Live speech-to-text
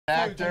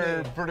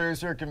Actor,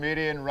 producer,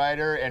 comedian,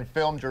 writer, and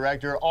film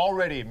director,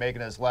 already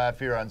making us laugh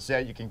here on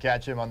set. You can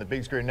catch him on the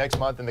big screen next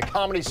month in the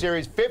comedy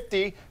series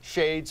 50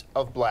 Shades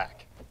of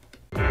Black.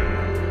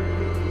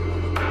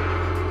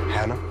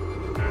 Hannah?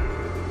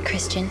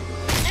 Christian.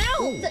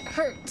 Ow! That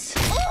hurts.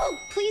 Oh,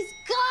 please,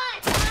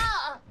 God!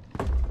 Ah!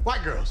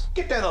 White girls,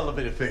 get that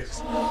elevator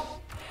fixed.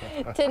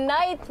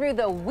 Tonight through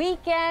the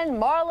weekend,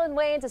 Marlon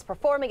Wayans is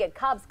performing at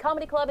Cobb's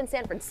Comedy Club in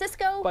San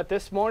Francisco. But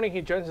this morning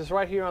he joins us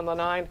right here on the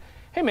 9.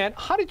 Hey man,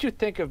 how did you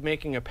think of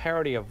making a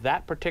parody of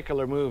that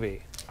particular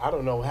movie? I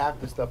don't know,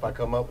 half the stuff I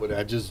come up with,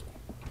 I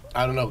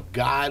don't know,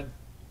 God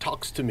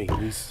talks to me.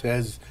 He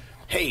says,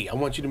 hey, I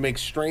want you to make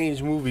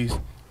strange movies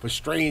for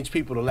strange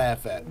people to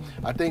laugh at.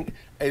 I think,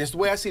 and it's the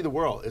way I see the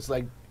world. It's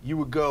like you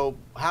would go,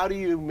 how do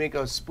you make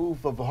a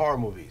spoof of horror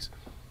movies?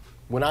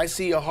 When I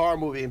see a horror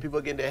movie and people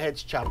are getting their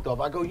heads chopped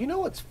off, I go, you know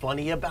what's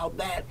funny about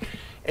that?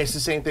 It's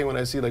the same thing when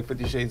I see like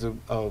 50 Shades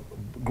of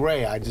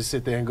Grey. I just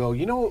sit there and go,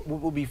 you know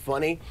what would be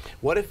funny?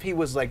 What if he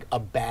was like a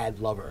bad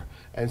lover?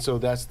 And so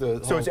that's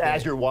the So it's thing.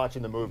 As you're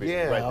watching the movie,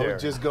 yeah, right there. I would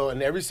just go,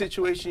 in every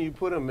situation you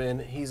put him in,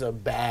 he's a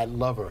bad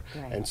lover.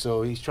 Right. And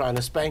so he's trying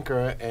to spank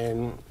her,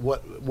 and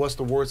what's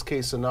the worst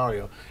case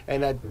scenario?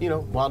 And that, you know,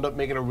 wound up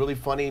making a really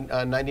funny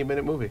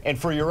 90-minute movie. And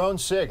for your own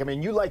sake, I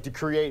mean, you like to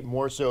create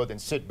more so than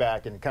sit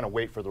back and kind of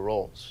wait for the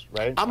roles,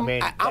 right? I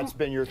mean, that's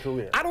been your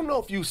career. I don't know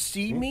if you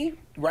see me,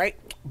 right?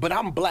 But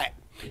I'm black.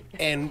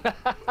 And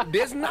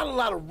there's not a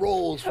lot of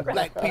roles for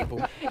black people.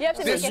 You have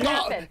to make it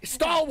happen.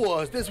 Star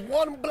Wars, there's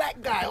one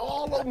black guy,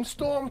 all of them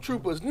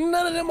stormtroopers.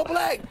 None of them are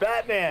black.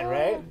 Batman,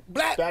 right?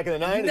 Black. Back in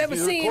the 90s, you never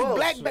seen close,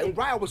 black. right?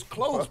 Right, I was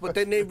close, but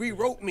then they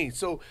rewrote me.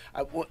 So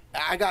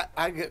I got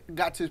to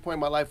this point in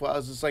my life where I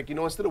was just like, you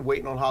know, instead of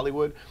waiting on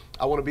Hollywood,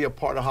 I want to be a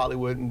part of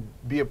Hollywood and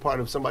be a part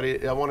of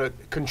somebody. I want to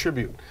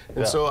contribute.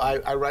 And so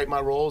I write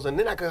my roles, and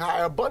then I could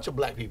hire a bunch of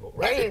black people,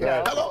 right? There you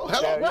go. Hello.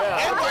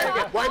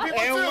 Yeah. And white people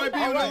too. White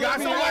people.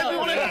 Got some white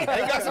people in there.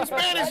 They got some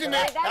Spanish in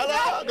there.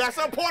 Hello. Got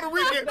some Puerto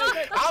Rican.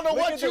 I don't know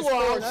what you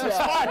are.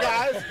 Smart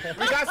guys.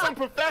 We got some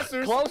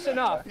professors. Close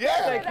enough.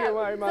 Yeah. Thank you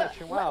very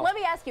much. Wow. Let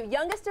me ask you,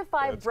 youngest of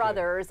 5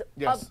 brothers,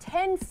 of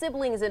 10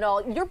 siblings in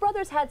all, your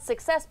brothers had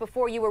success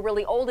before you were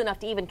really old enough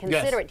to even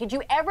consider it. Did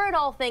you ever at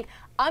all think,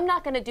 I'm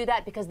not going to do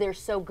that because they're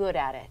so good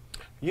at it?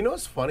 You know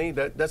what's funny?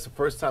 That's the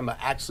first time I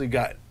actually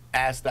got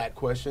asked that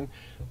question.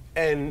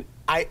 And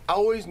I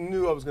always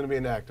knew I was going to be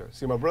an actor.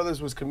 See, my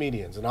brothers was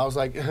comedians, and I was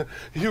like,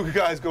 you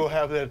guys go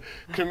have that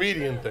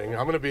comedian thing.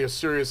 I'm going to be a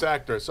serious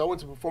actor. So I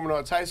went to performing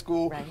arts high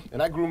school,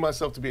 and I grew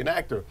myself to be an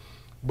actor.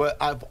 But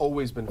I've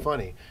always been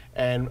funny.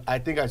 And I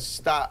think I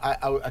stopped,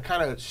 I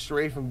kind of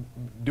strayed from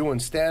doing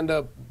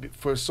stand-up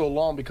for so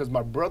long because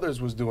my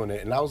brothers was doing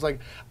it. And I was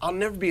like, I'll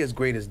never be as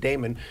great as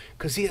Damon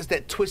because he has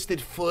that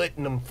twisted foot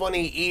and them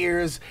funny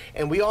ears,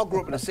 and we all grew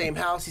up in the same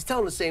house. He's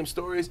telling the same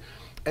stories.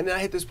 And then I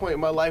hit this point in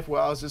my life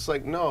where I was just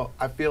like, no,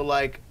 I feel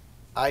like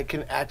I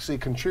can actually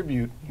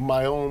contribute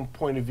my own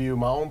point of view,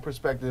 my own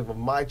perspective of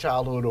my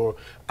childhood, or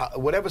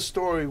whatever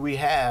story we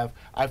have.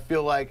 I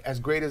feel like as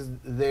great as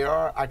they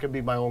are, I can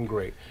be my own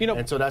great. You know,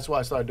 and so that's why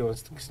I started doing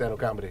stand-up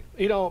comedy.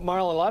 You know,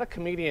 Marlon, a lot of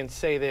comedians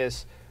say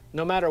this,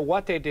 no matter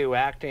what they do,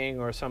 acting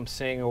or some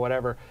sing or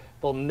whatever,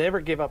 they'll never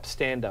give up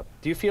stand-up.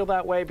 Do you feel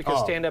that way?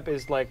 Because stand-up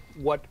is like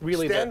what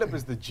really... Stand-up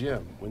is the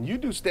gym. When you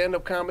do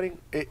stand-up comedy,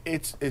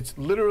 it's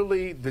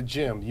literally the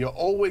gym. You're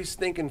always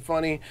thinking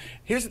funny.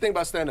 Here's the thing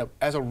about stand-up.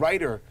 As a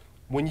writer,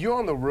 when you're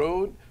on the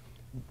road,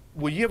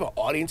 when you have an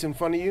audience in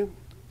front of you,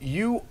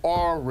 you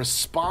are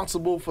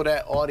responsible for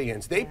that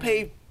audience. They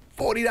pay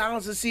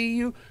 $40 to see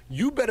you,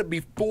 you better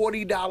be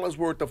 $40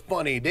 worth of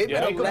funny. They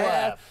better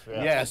laugh.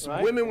 Yes,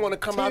 women want to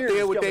come out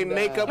there with their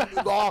makeup.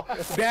 Oh,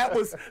 that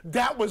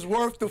was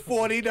worth the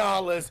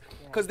 $40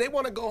 because they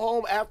want to go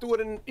home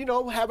afterward and, you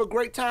know, have a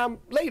great time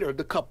later.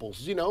 The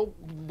couples, you know,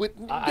 with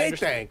their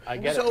thing. I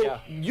get so it,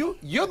 yeah.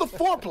 you're the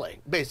foreplay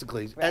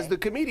basically as the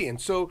comedian.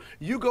 So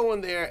you go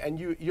in there and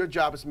your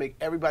job is to make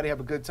everybody have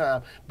a good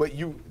time. But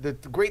the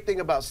great thing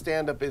about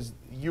stand-up is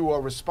you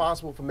are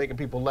responsible for making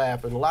people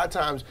laugh. And a lot of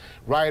times,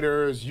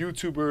 writers,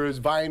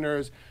 YouTubers,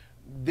 Viners,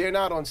 they're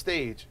not on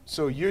stage.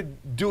 So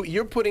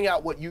you're putting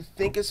out what you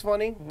think is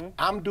funny.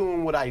 I'm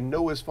doing what I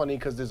know is funny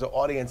because there's an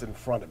audience in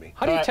front of me.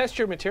 How do you test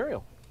your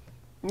material?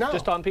 No.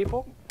 Just on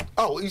people?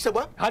 Oh, you said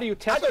what? How do you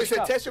test I thought you your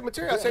said test your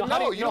material. I said,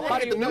 no, you don't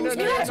want to get the news.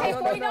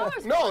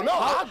 No,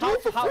 I'll do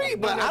it for free,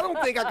 but I don't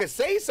think I could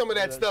say some of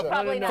that stuff.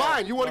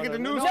 Fine, you want to get the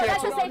news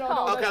canceled?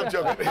 Okay, I'm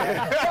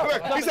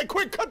joking. He said,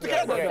 quick, cut the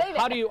camera.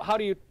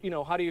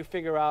 How do you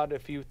figure out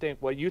if you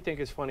think what you think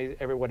is funny,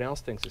 everyone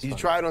else thinks is funny? You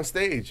try it on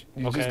stage.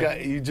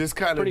 You just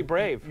kind of pretty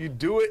brave. You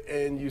do it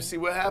and you see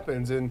what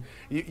happens, and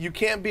you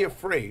can't be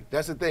afraid.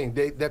 That's the thing.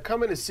 They're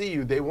coming to see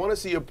you. They want to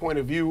see your point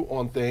of view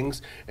on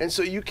things, and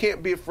so you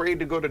can't be afraid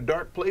to go to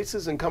dark places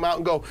and come out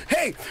and go,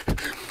 hey,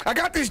 I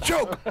got this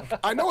joke.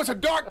 I know it's a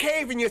dark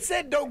cave and you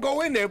said don't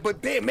go in there,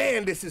 but damn,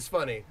 man, this is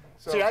funny.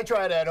 So, see, I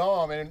tried at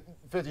home, and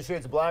 50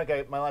 Shades of Black,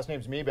 my last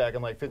name's Meback.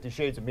 I'm like 50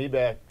 Shades of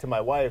Meback to my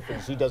wife,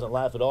 and she doesn't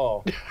laugh at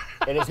all.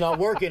 and it's not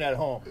working at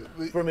home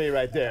for me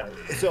right there.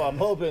 So I'm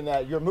hoping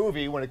that your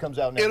movie, when it comes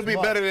out next It'll be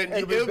month, better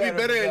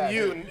than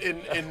you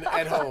that.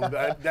 at home.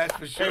 That's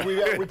for sure.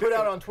 Hey, we put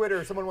out on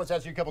Twitter, someone wants to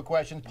ask you a couple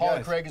questions. Paul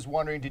Yes. Craig is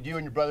wondering, did you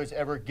and your brothers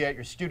ever get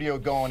your studio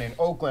going in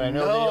Oakland? I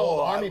know No, the old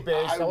Army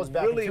base, that was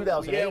back in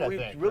 2008, yeah, I we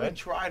think. really right?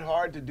 tried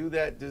hard to do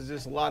that. There's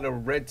just a lot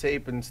of red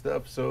tape and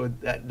stuff, so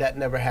that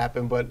never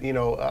happened. But, you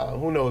know,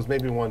 who knows,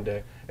 maybe one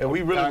day. And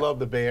we really love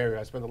the Bay Area.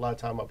 I spent a lot of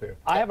time up here.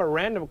 I have a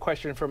random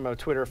question from a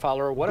Twitter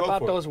follower. What Go about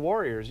for it. those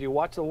Warriors? You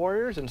watch the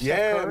Warriors and Steph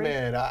Yeah, Curry?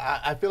 man.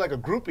 I feel like a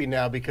groupie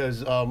now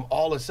because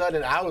all of a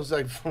sudden I was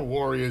like, for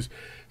Warriors,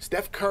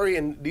 Steph Curry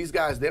and these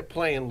guys, they're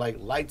playing like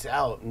lights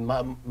out. And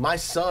my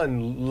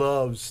son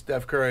loves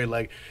Steph Curry.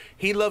 Like,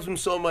 he loves him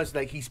so much,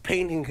 like he's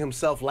painting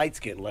himself light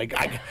skinned. Like,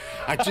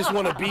 I just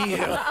want to be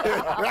him.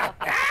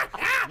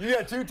 You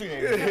got two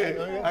teenagers.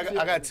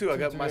 I got two. I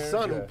got my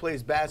son who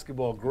plays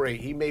basketball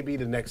great. He may be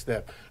the next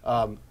step.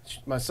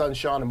 My son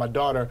Sean and my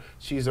daughter,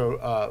 she's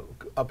a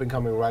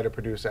up-and-coming writer,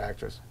 producer,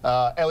 actress.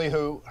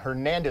 Elihu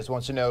Hernandez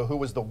wants to know who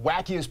was the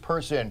wackiest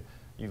person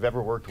you've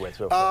ever worked with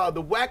so far.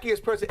 The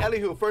wackiest person,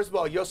 Elihu, first of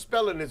all, your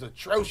spelling is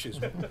atrocious.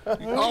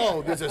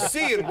 Oh, there's a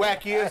C in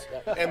wackiest,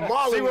 and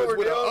Marlon was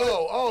with an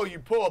O. Oh, you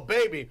poor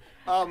baby.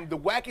 The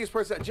wackiest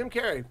person, Jim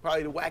Carrey,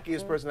 probably the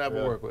wackiest person I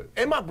ever worked with.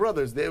 And my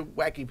brothers, they're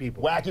wacky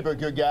people. Wacky but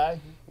good guy?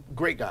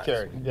 Great guys.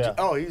 Carrey, yeah.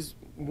 Oh, he's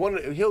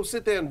he'll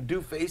sit there and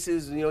do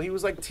faces. You know, he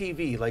was like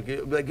TV,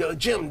 like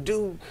Jim,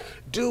 do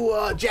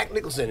Jack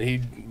Nicholson. And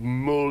he'd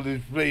mold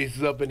his face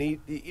up, and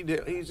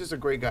he's just a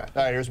great guy.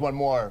 All right, here's one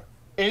more.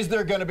 Is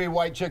there going to be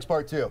White Chicks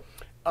Part 2?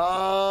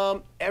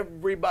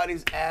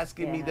 Everybody's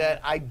asking me that.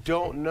 I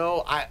don't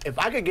know. If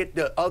I could get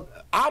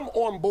I'm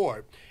on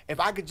board. If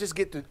I could just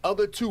get the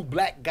other two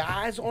black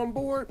guys on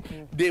board,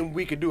 then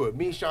we could do it.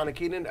 Me, Sean, and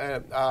Keenan.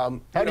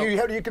 How do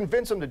you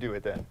convince them to do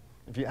it then?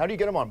 How do you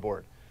get them on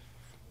board?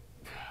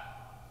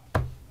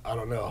 I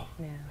don't know.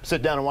 Yeah.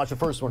 Sit down and watch the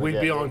first one. We'd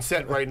again. be on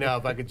set right now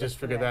if I could just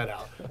figure that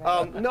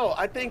out. No,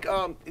 I think,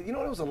 you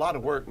know, it was a lot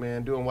of work,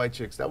 man, doing White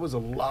Chicks. That was a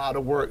lot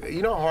of work.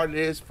 You know how hard it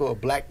is for a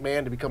black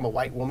man to become a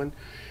white woman?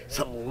 It's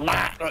a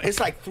lot. It's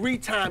like 3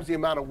 times the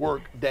amount of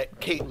work that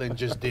Caitlyn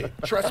just did.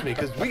 Trust me,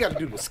 because we got to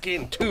do the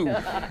skin, too.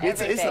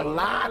 It's a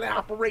lot of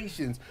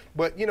operations.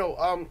 But, you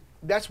know,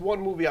 that's one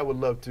movie I would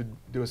love to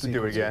do a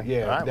sequel do it again.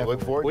 Yeah, all right, we'll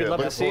look forward to We'd it. love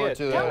to Look see forward it.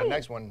 to the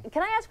next one.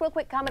 Can I ask real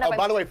quick comment?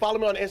 By the way, follow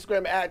me on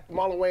Instagram at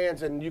Marlon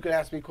Wayans, and you can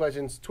ask me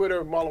questions.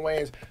 Twitter, Marlon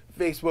Wayans.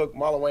 Facebook,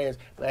 Marlon Wayans,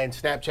 and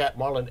Snapchat,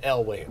 Marlon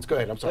L. Wayans. Go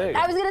ahead, I'm sorry.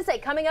 I was going to say,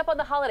 coming up on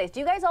the holidays,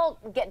 do you guys all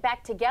get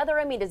back together?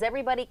 I mean, does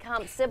everybody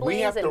come, siblings? We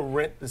have to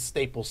rent the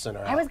Staples Center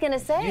out. I was going to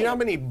say. You know how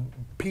many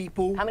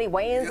people? How many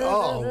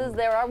Wayanses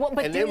there are? Well,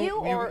 but and do then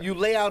you? you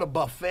lay out a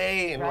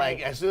buffet, and Right.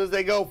 like as soon as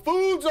they go,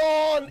 food's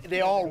on, they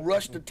all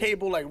rush the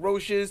table like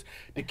roaches.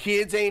 The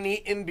kids ain't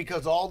eating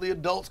because all the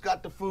adults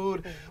got the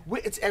food.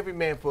 It's every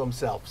man for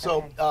himself.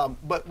 So,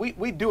 but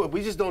we do it.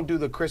 We just don't do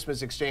the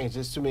Christmas exchange.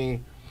 There's too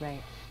many.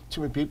 Right. Too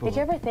many people. Did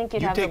you ever think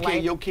you'd have take the care of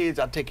life- your kids,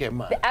 I'll take care of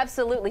mine.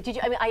 Absolutely. Did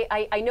you? I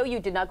mean, I know you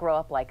did not grow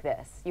up like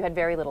this. You had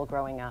very little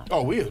growing up.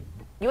 Oh, You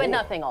had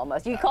nothing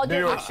almost. You called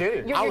your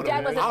City. your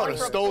dad was a I would have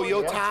stole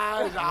your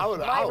entrepreneur. ties.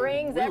 My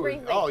rings,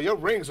 everything. Oh, your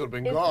rings would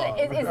have been gone.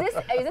 Is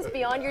this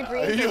beyond your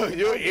dreams?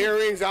 your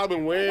earrings I've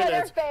been wearing. No, they're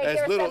that's, fake. that's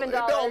They're little. $7. It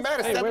don't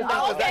matter. Hey, where's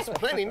 $7. the- That's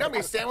plenty. You know how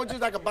many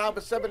sandwiches I could buy for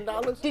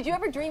 $7? Did you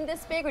ever dream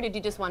this big, or did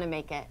you just want to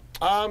make it?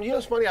 You know,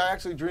 it's funny. I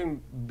actually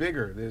dream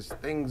bigger. There's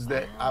things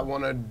that I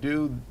want to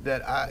do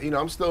that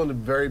I'm still in the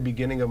very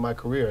beginning of my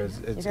career.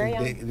 Very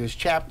young. There's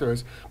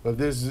chapters, but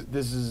this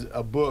is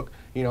a book.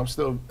 You know, I'm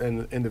still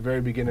in the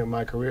very beginning of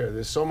my career.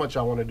 There's so much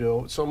I want to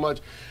do. So much,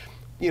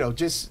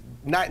 just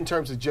not in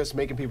terms of just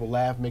making people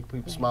laugh, making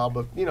people smile,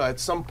 but at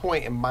some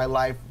point in my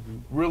life,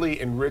 really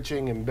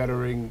enriching and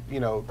bettering,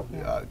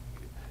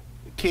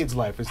 kids'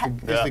 life. It's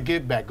the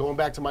give back, going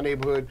back to my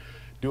neighborhood,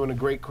 doing a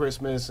great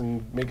Christmas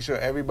and making sure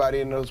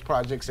everybody in those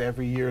projects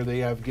every year they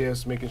have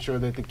gifts, making sure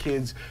that the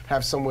kids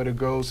have somewhere to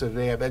go so that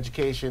they have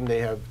education, they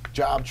have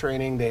job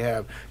training, they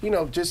have,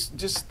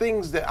 just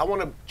things that I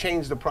want to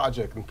change the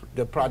project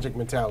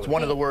mentality. It's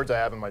one of the words I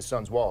have on my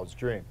son's wall. It's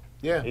dream.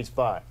 Yeah. He's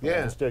 5.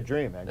 Yeah. It's a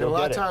dream, man. And a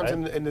lot of times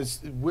right? in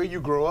this where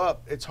you grow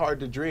up, it's hard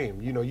to dream.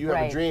 You have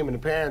Right. a dream and the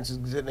parents is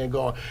sitting there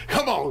going,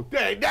 come on,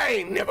 that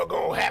ain't never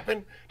gonna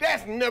happen.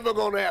 That's never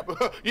gonna happen.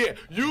 Yeah,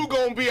 you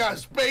gonna be out of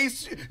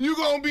space. You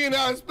gonna be in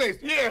outer space.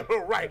 Yeah,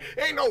 right.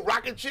 Ain't no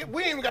rocket ship.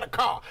 We ain't even got a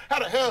car. How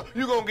the hell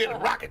you gonna get a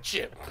rocket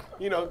ship?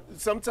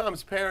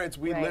 Sometimes parents,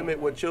 we Right. limit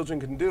what children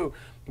can do.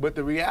 But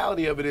the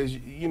reality of it is,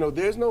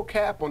 there's no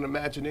cap on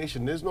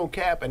imagination. There's no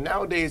cap. And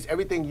nowadays,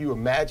 everything you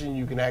imagine,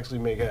 you can actually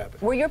make happen.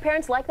 Were your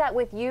parents like that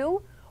with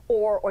you,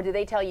 or did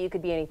they tell you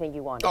could be anything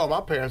you wanted? Oh,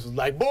 my parents was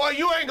like, boy,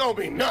 you ain't gonna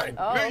be nothing.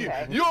 Oh, Man,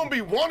 okay. you gonna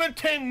be 1 or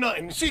 10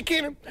 nothing. See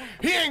Keenan?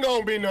 He ain't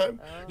gonna be nothing.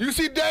 You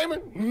see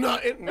Damon?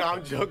 Nothing. No,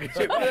 I'm joking.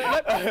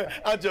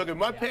 I'm joking.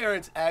 My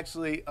parents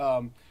actually,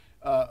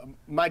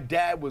 my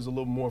dad was a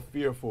little more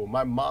fearful.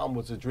 My mom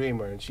was a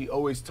dreamer, and she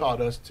always taught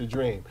us to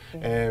dream.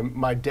 And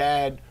my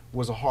dad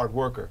was a hard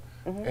worker.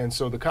 And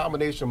so the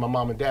combination of my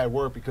mom and dad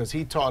worked because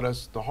he taught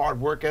us the hard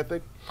work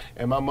ethic,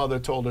 and my mother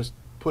told us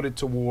put it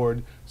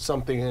toward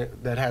something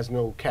that has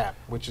no cap,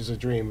 which is a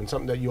dream and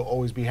something that you'll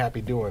always be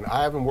happy doing.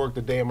 I haven't worked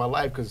a day in my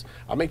life because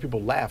I make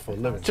people laugh for a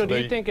living. So do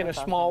you think in a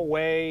small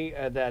way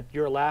that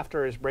your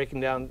laughter is breaking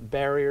down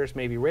barriers,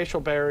 maybe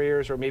racial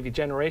barriers or maybe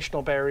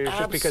generational barriers,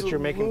 just because you're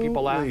making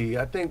people laugh? Absolutely.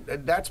 I think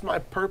that's my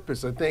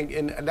purpose. I think,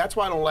 and that's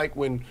why I don't like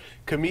when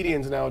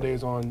comedians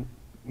nowadays on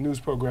news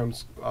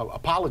programs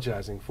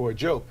apologizing for a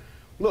joke.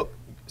 Look,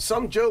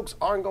 some jokes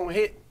aren't going to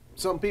hit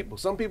some people.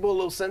 Some people are a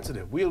little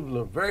sensitive. We live in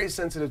a very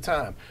sensitive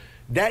time.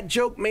 That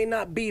joke may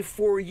not be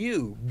for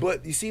you,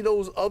 but you see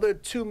those other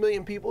 2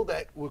 million people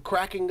that were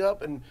cracking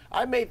up, and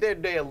I made their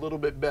day a little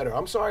bit better.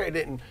 I'm sorry I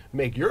didn't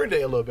make your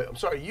day a little bit. I'm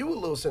sorry you were a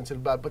little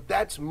sensitive about it, but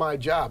that's my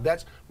job.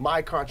 That's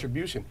my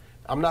contribution.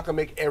 I'm not going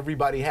to make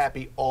everybody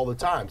happy all the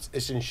time.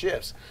 It's in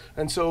shifts.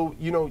 And so,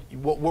 you know,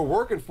 what we're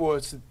working for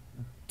is to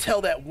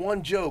tell that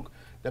one joke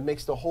that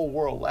makes the whole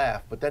world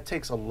laugh. But that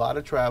takes a lot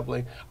of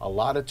traveling, a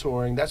lot of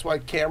touring. That's why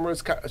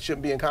cameras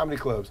shouldn't be in comedy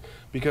clubs,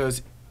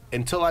 because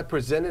until I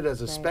present it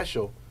as a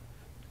special,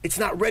 it's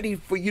not ready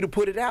for you to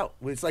put it out.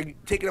 It's like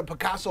taking a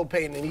Picasso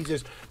painting and he's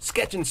just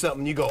sketching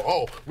something. You go,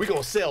 oh, we're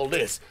going to sell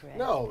this. Right.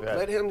 No,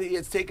 let him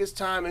take his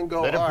time and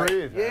go, let all him right.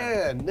 breathe.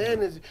 Yeah, and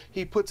then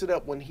he puts it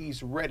up when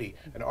he's ready.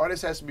 An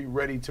artist has to be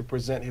ready to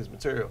present his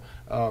material.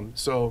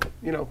 So,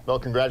 you know. Well,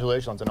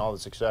 congratulations on all the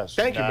success.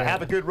 Thank you, man.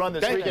 Have a good run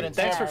this weekend. And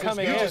thanks for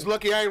coming in. You're just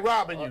lucky I ain't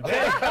robbing you.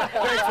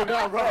 Thanks for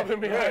not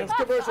robbing me. It's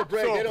commercial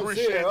break. So They don't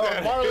see it.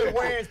 Marlon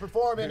Wayans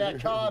performing at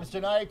Cobb's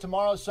tonight.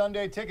 Tomorrow,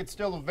 Sunday. Tickets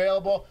still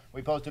available.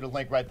 We posted a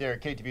link right there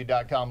at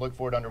KTVU.com. Look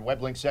for it under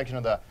web link section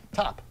on the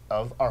top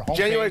of our homepage.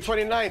 January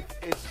 29th.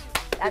 It's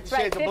That's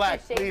Shades right, of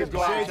Black. 50 Please Shades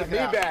go of out Shades and of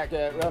check me it out. back.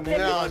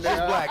 No, it's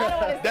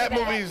black. That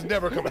movie's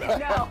never coming out.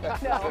 No,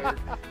 no.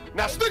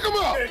 Now stick 'em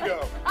up. There you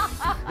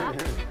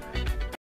go.